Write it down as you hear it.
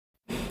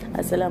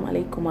Assalamu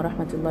alaikum wa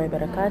rahmatullahi wa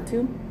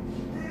barakatuh.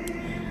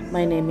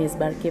 My name is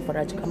Barke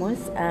Faraj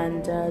Kamos,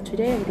 and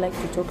today I would like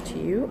to talk to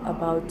you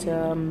about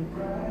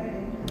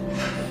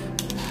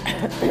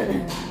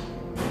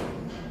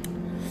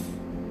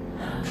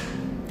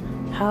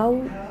how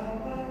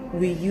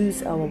we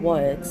use our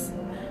words.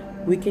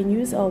 We can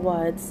use our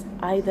words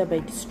either by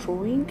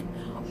destroying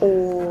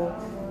or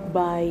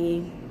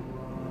by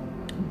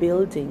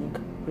building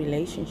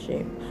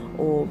relationship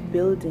or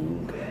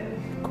building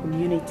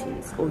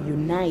communities or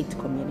unite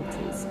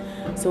communities.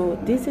 So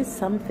this is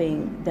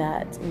something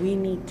that we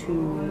need to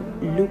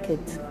look at,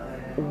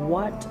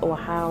 what or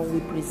how we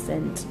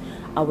present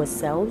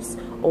ourselves,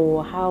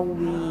 or how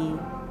we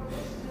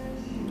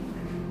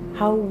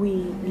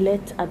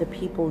let other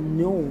people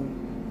know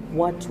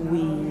what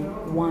we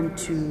want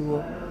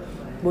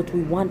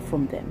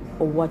from them,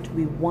 or what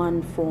we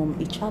want from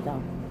each other.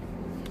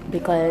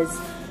 Because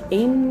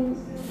in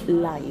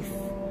life,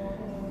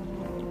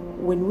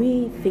 when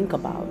we think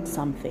about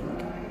something,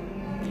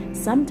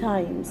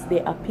 sometimes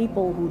there are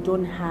people who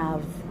don't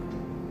have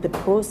the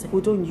process, who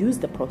don't use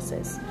the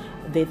process.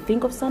 They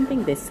think of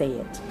something, they say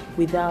it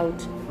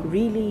without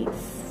really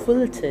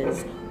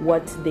filters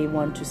what they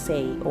want to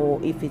say, or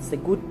if it's a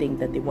good thing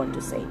that they want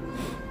to say.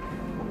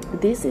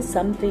 This is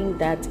something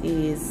that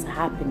is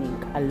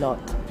happening a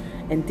lot,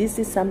 and this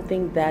is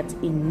something that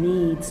it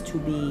needs to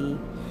be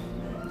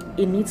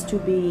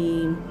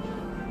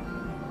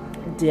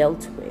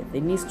dealt with.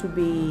 It needs to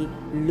be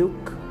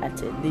looked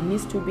at it. It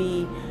needs to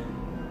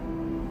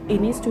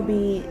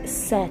be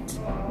set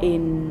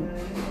in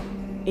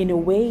a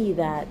way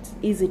that,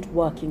 is it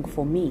working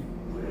for me?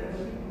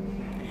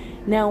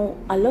 Now,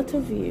 a lot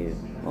of you,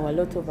 or a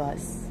lot of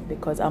us,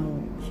 because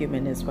I'm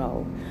human as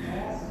well,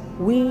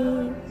 we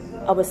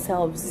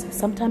ourselves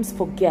sometimes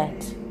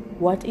forget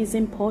what is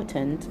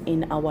important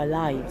in our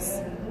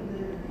lives,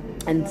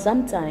 and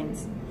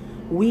sometimes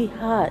we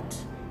hurt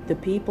the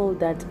people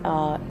that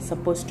are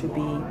supposed to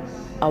be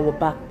our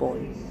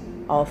backbone,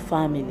 our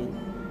family,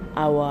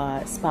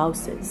 our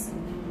spouses,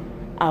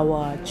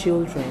 our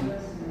children.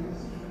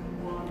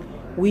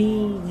 We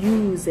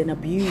use and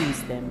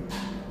abuse them,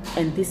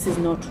 and this is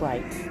not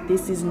right.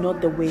 This is not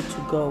the way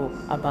to go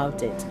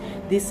about it.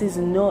 This is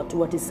not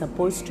what is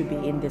supposed to be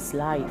in this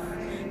life.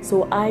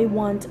 So I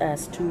want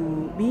us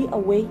to be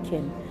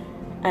awakened,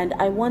 and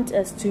I want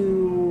us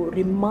to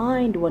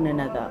remind one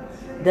another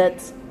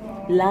that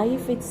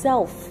life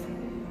itself,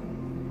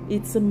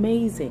 it's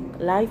amazing.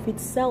 Life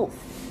itself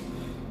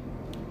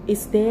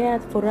is there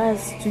for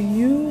us to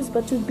use,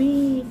 but to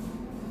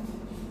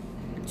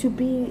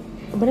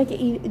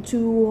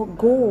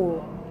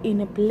go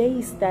in a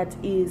place that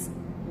is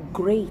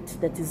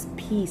great, that is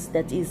peace,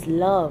 that is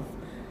love,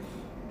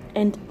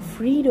 and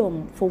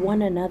freedom for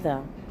one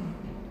another.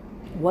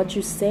 What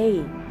you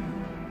say,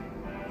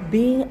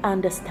 being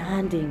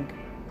understanding,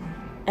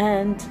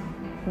 and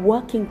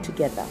working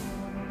together.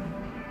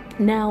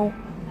 Now,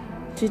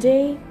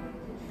 today,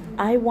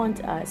 I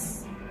want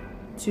us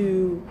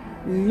to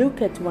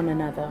look at one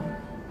another,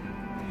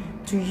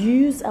 to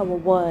use our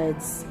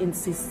words in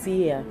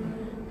sincere,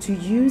 to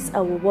use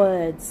our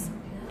words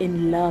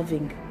in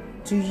loving,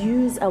 to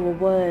use our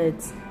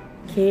words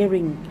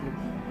caringly,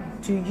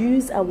 to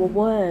use our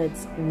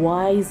words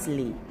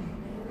wisely.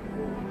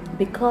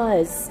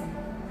 Because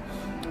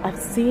I've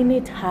seen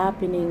it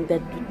happening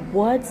that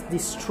words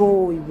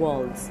destroy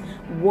worlds,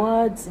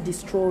 words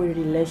destroy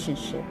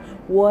relationships,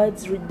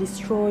 words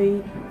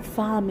destroy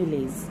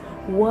families,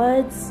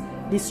 words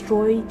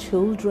destroy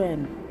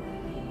children.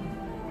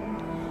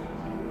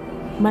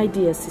 My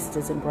dear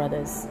sisters and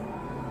brothers,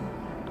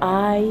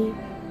 I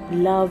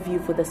love you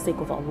for the sake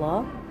of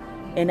Allah,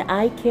 and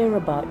I care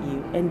about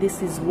you, and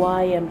this is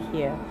why I'm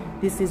here.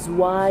 This is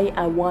why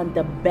I want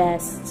the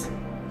best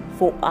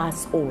for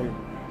us all.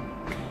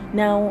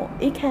 Now,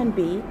 it can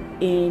be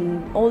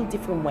in all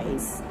different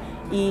ways.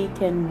 It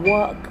can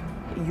work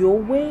your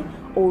way,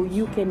 or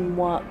you can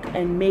work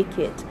and make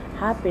it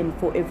happen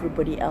for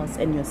everybody else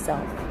and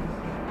yourself.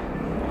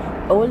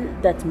 All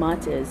that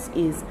matters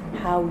is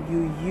how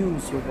you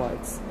use your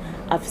words.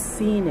 I've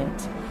seen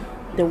it,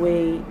 the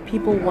way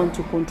people want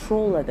to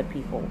control other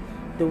people,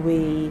 the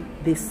way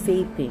they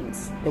say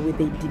things, the way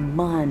they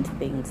demand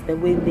things, the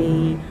way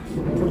they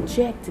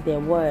project their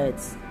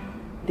words,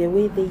 the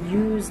way they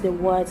use the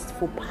words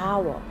for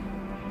power.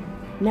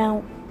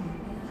 Now,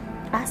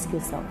 ask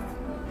yourself,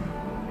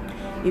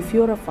 if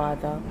you're a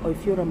father or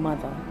if you're a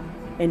mother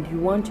and you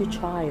want your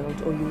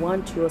child or you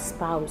want your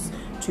spouse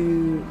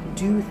to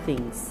do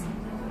things,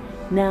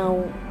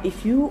 now,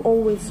 if you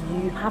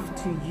have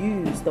to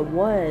use the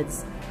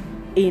words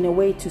in a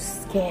way to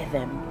scare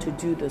them to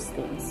do those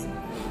things,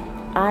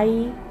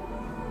 I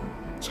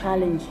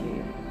challenge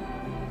you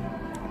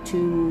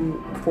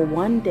for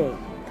one day,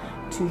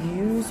 to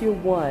use your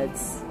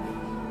words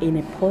in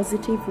a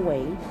positive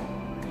way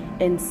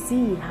and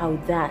see how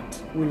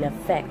that will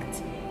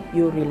affect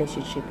your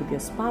relationship with your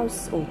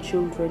spouse or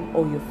children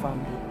or your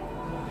family.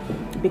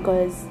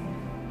 Because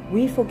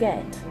we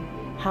forget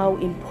how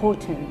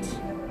important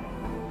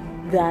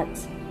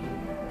that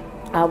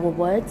our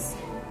words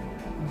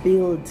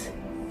build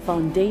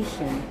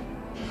foundation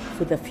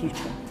for the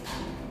future.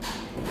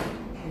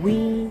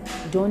 We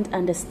don't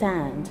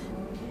understand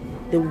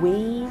the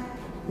way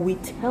we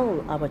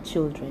tell our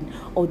children,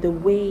 or the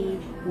way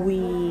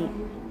we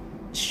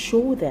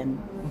show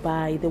them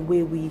by the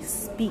way we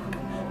speak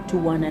to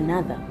one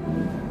another.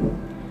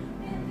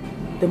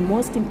 The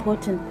most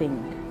important thing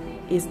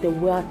is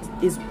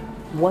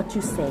what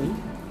you say,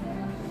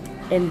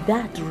 and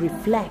that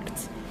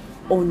reflects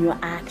on your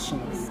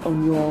actions,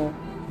 on your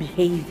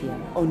behavior,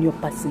 on your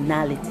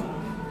personality.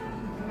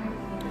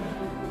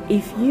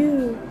 If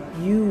you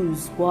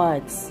use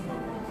words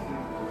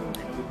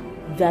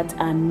that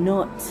are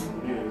not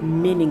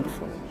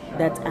meaningful,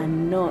 that are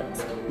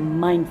not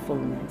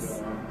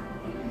mindfulness,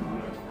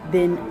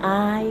 then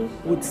I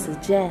would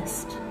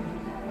suggest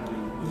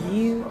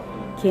you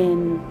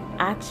can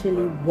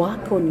actually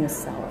work on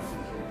yourself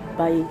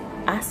by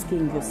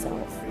asking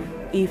yourself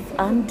if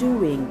I'm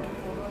doing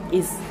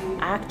is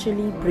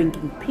actually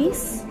bringing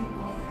peace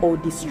or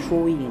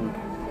destroying,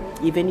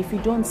 even if you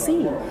don't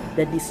see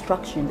the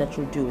destruction that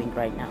you're doing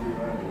right now.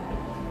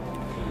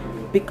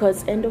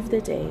 Because end of the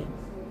day,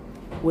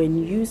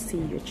 when you see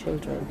your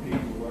children,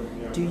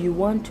 do you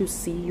want to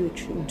see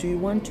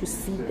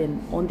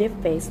them on their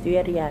face,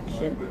 their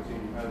reaction,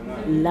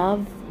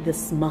 love the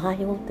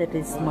smile that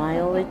they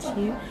smile at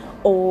you,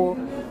 or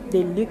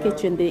they look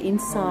at you and the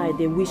inside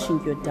they're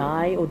wishing you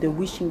die, or they're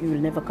wishing you will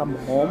never come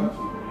home,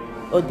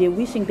 or they're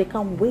wishing they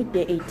can't wait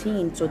they're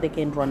 18 so they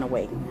can run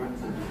away,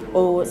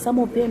 or some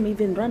of them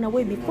even run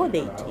away before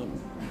they're 18.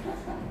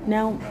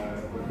 Now,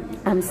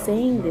 I'm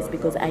saying this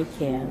because I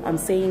care. I'm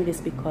saying this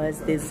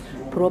because there's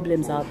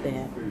problems out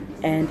there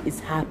and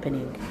it's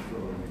happening.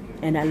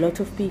 And a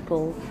lot of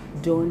people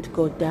don't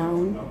go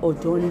down or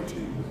don't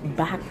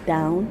back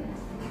down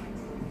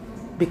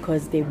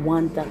because they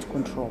want that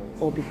control,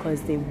 or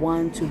because they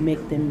want to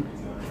make them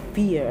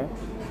fear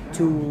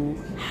to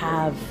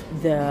have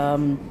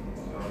the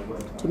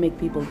to make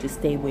people to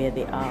stay where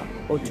they are,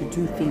 or to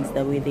do things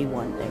the way they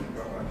want them.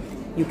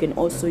 You can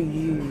also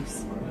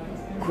use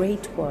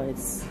great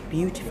words,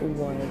 beautiful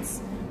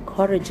words,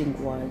 encouraging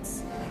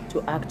words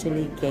to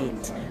actually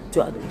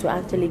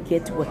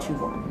get what you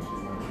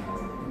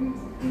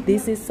want.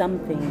 This is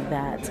something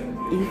that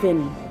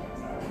even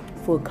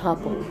for a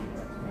couple,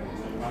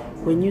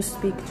 when you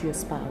speak to your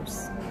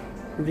spouse,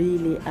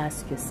 really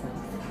ask yourself,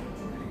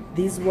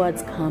 these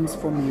words comes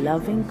from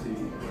loving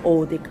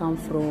or they come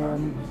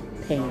from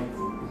pain?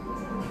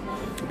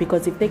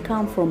 Because if they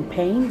come from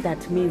pain,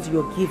 that means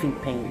you're giving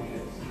pain.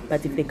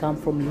 But if they come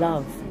from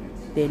love,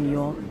 then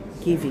you're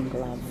giving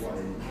love.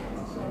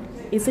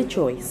 It's a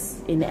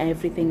choice in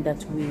everything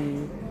that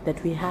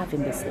we have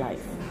in this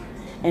life.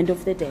 End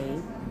of the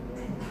day,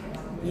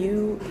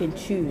 you can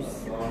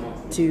choose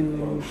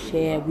to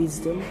share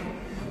wisdom,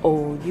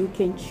 or you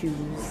can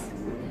choose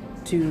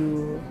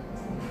to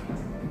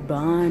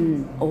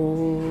burn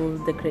all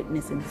the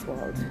greatness in this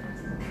world.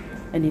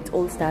 And it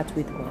all starts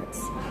with words.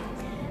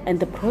 And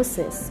the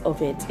process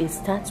of it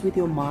starts with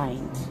your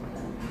mind.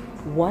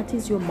 What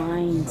is your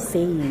mind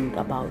saying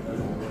about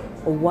you?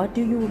 Or what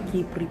do you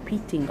keep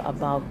repeating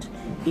about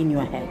in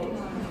your head?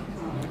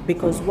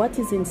 Because what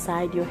is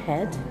inside your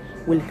head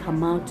will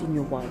come out in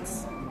your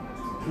words.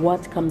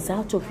 What comes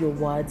out of your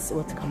words,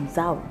 what comes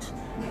out,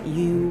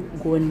 you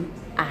go and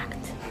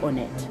act on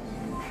it.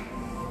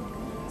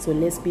 So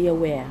let's be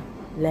aware.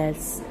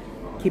 Let's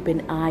keep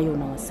an eye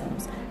on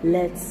ourselves.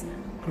 Let's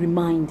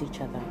remind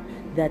each other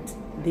that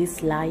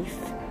this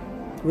life,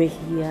 we're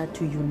here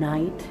to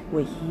unite,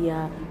 we're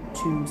here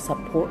to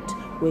support,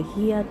 we're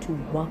here to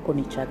work on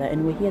each other,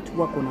 and we're here to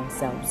work on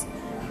ourselves.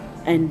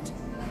 And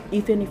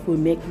even if we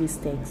make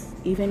mistakes,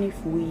 even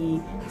if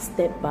we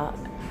step back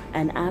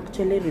and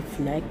actually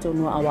reflect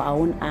on our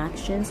own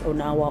actions,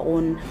 on our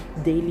own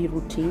daily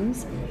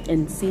routines,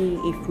 and see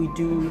if we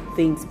do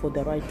things for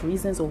the right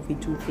reasons or if we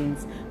do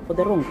things for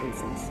the wrong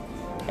reasons,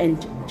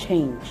 and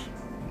change.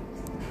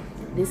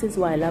 This is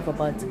what I love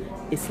about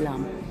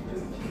Islam.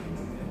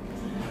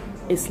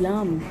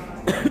 Islam,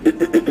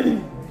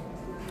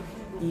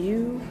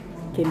 you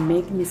can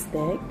make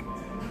mistake,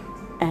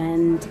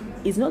 and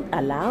it's not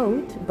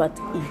allowed, but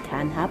it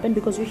can happen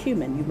because you're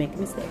human. You make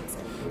mistakes,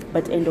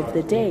 but end of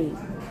the day,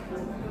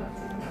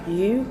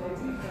 you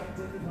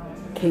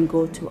can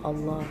go to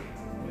Allah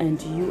and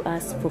you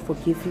ask for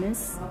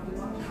forgiveness,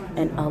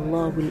 and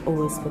Allah will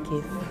always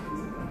forgive.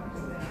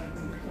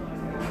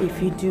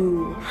 If you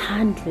do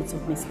hundreds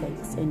of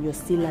mistakes and you're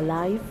still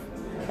alive,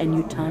 and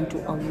you turn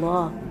to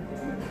Allah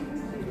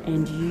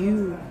and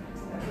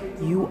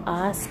you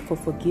ask for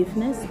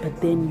forgiveness,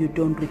 but then you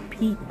don't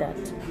repeat that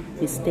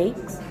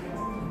mistakes,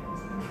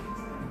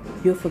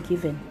 you're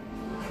forgiven.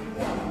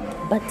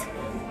 But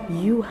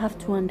you have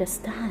to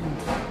understand,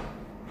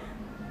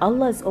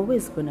 Allah is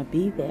always going to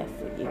be there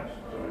for you.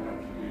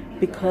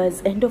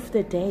 Because end of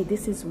the day,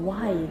 this is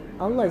why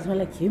Allah is not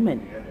like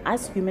human.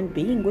 As human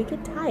beings, we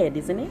get tired,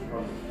 isn't it?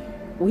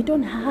 We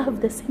don't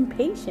have the same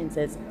patience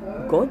as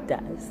God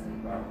does.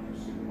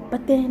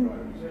 But then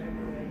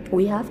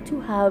we have to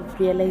have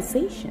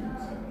realization.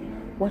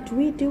 What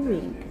we're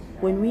doing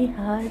when we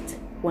hurt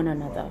one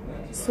another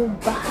so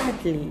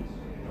badly,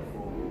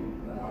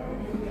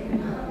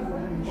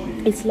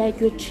 it's like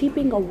you're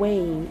chipping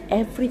away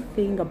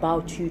everything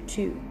about you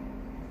too.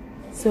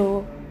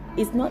 So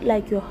it's not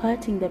like you're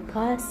hurting the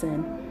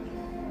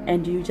person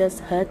and you just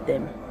hurt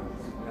them.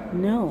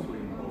 No,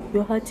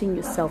 you're hurting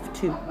yourself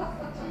too.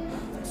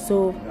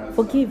 So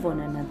forgive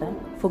one another,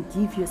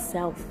 forgive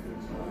yourself,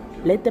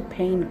 let the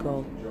pain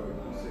go.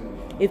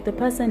 If the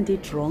person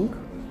did wrong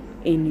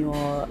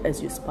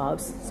as your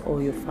spouse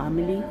or your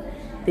family,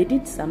 they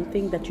did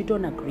something that you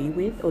don't agree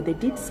with, or they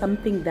did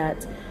something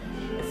that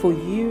for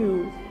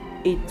you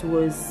it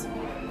was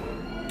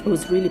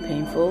really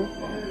painful,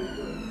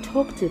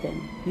 talk to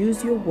them.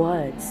 Use your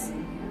words.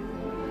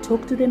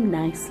 Talk to them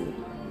nicely.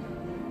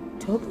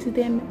 Talk to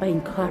them by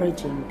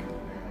encouraging.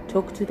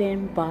 Talk to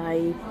them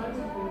by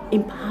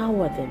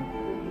empower them.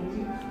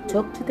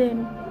 Talk to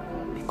them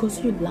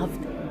because you love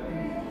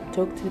them.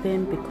 Talk to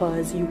them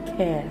because you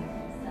care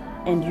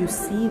and you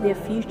see their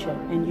future,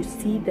 and you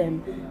see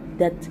them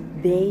that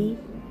they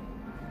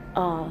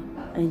are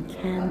and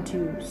can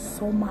do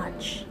so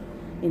much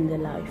in their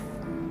life.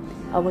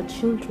 Our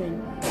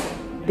children,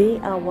 they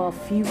are our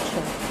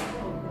future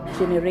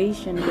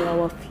generation, they are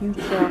our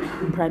future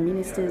prime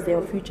ministers, they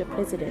are future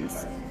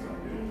presidents.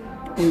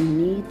 We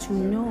need to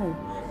know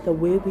the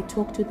way we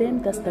talk to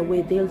them, that's the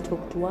way they'll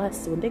talk to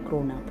us when they're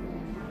grown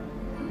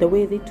up. The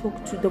way we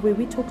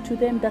talk to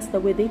them, that's the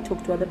way they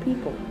talk to other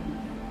people.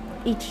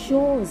 It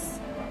shows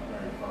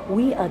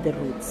we are the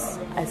roots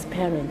as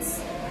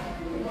parents.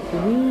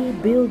 We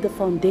build the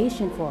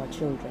foundation for our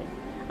children.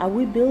 Are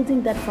we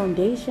building that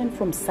foundation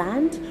from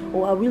sand,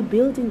 or are we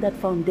building that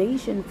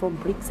foundation from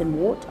bricks and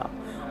mortar?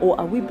 Or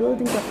are we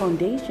building the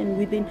foundation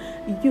within,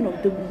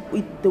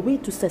 the way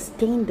to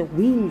sustain the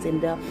winds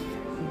and the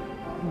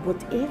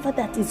whatever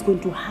that is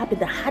going to happen,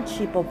 the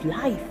hardship of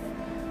life,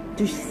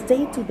 to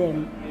say to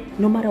them,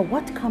 no matter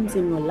what comes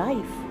in your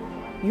life,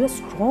 you're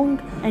strong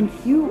and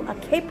you are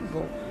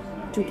capable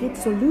to get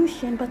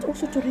solution, but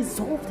also to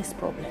resolve this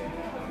problem.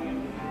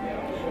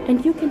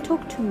 And you can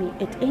talk to me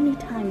at any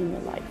time in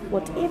your life.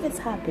 Whatever's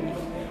happening,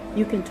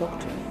 you can talk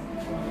to me.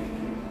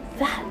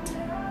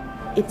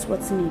 That, it's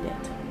what's needed.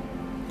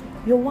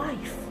 Your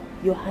wife,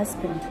 your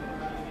husband,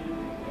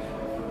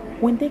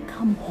 when they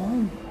come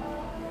home,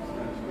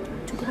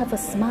 to have a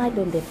smile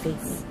on their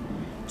face,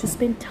 to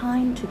spend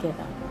time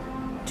together,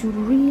 to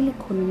really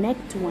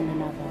connect to one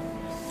another,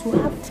 to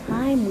have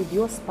time with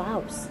your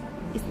spouse,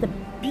 is the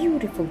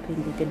beautiful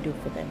thing you can do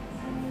for them.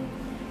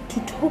 To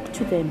talk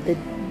to them, that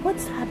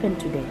what's happened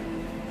today.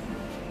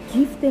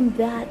 Give them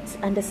that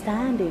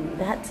understanding,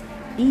 that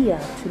ear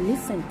to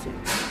listen to.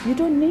 You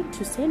don't need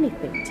to say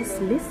anything,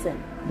 just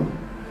listen.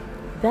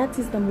 That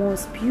is the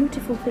most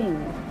beautiful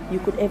thing you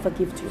could ever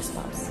give to your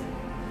spouse.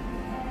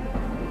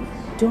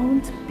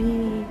 Don't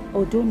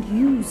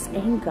use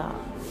anger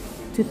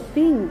to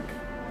think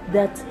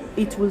that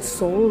it will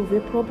solve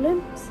the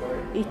problems.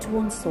 It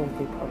won't solve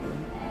the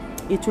problem.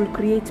 It will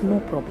create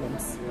more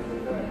problems.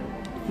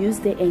 Use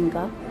the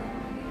anger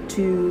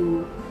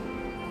to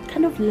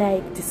kind of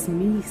like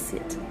dismiss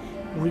it,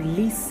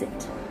 release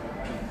it,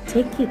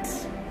 take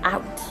it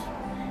out.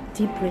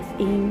 Deep breath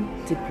in,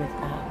 deep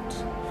breath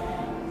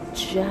out.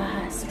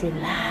 Just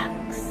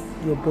relax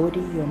your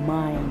body, your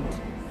mind,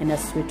 and I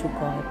swear to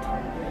God,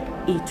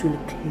 it will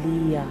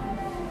clear.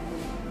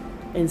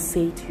 And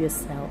say to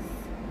yourself,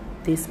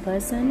 this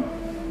person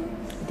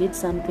did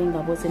something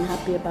I wasn't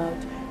happy about.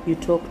 You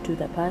talk to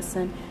the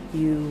person,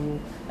 you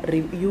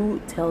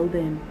tell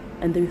them,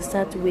 and then you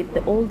start with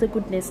all the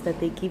goodness that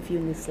they give you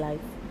in this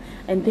life.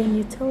 And then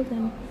you tell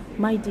them,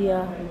 my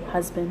dear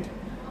husband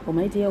or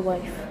my dear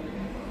wife,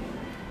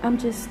 I'm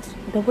just,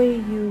 the way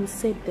you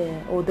sit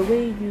there, or the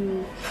way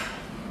you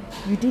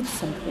did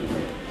something,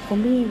 for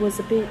me was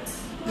a bit,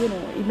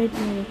 it made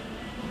me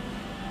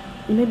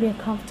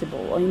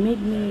uncomfortable, or it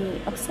made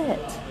me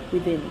upset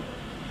within.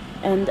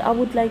 And I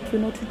would like, to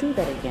do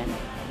that again.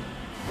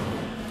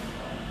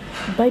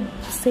 By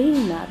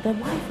saying that, the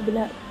wife will be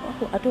like,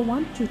 oh, I don't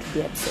want you to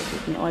be upset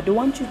with me, or I don't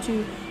want you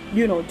to,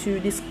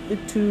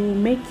 to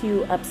make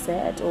you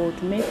upset, or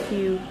to make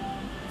you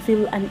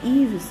feel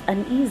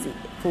uneasy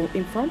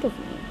in front of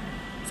me.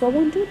 So I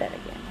won't do that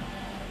again.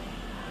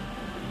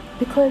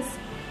 Because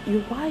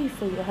your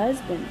wife or your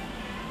husband,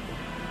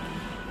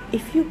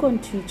 if you're going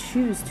to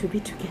choose to be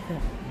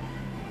together,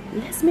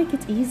 let's make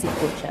it easy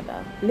for each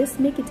other. Let's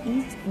make it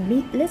easy.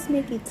 Let's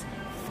make it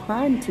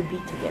fun to be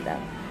together.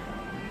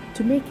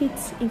 To make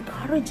it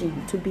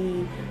encouraging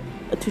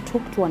to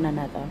talk to one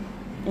another,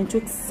 and to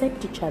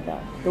accept each other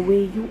the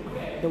way you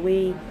are, the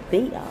way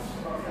they are,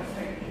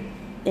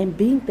 and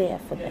being there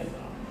for them.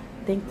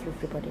 Thank you,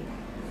 everybody.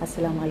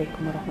 Assalamu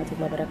alaikum wa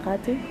rahmatullahi wa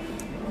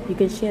barakatuh. You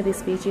can share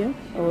this video,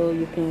 or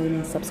you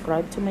can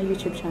subscribe to my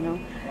YouTube channel.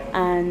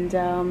 And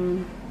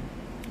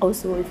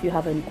also, if you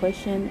have any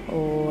question,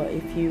 or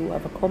if you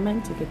have a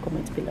comment, you can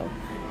comment below.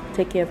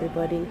 Take care,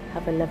 everybody.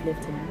 Have a lovely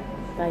afternoon.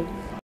 Bye.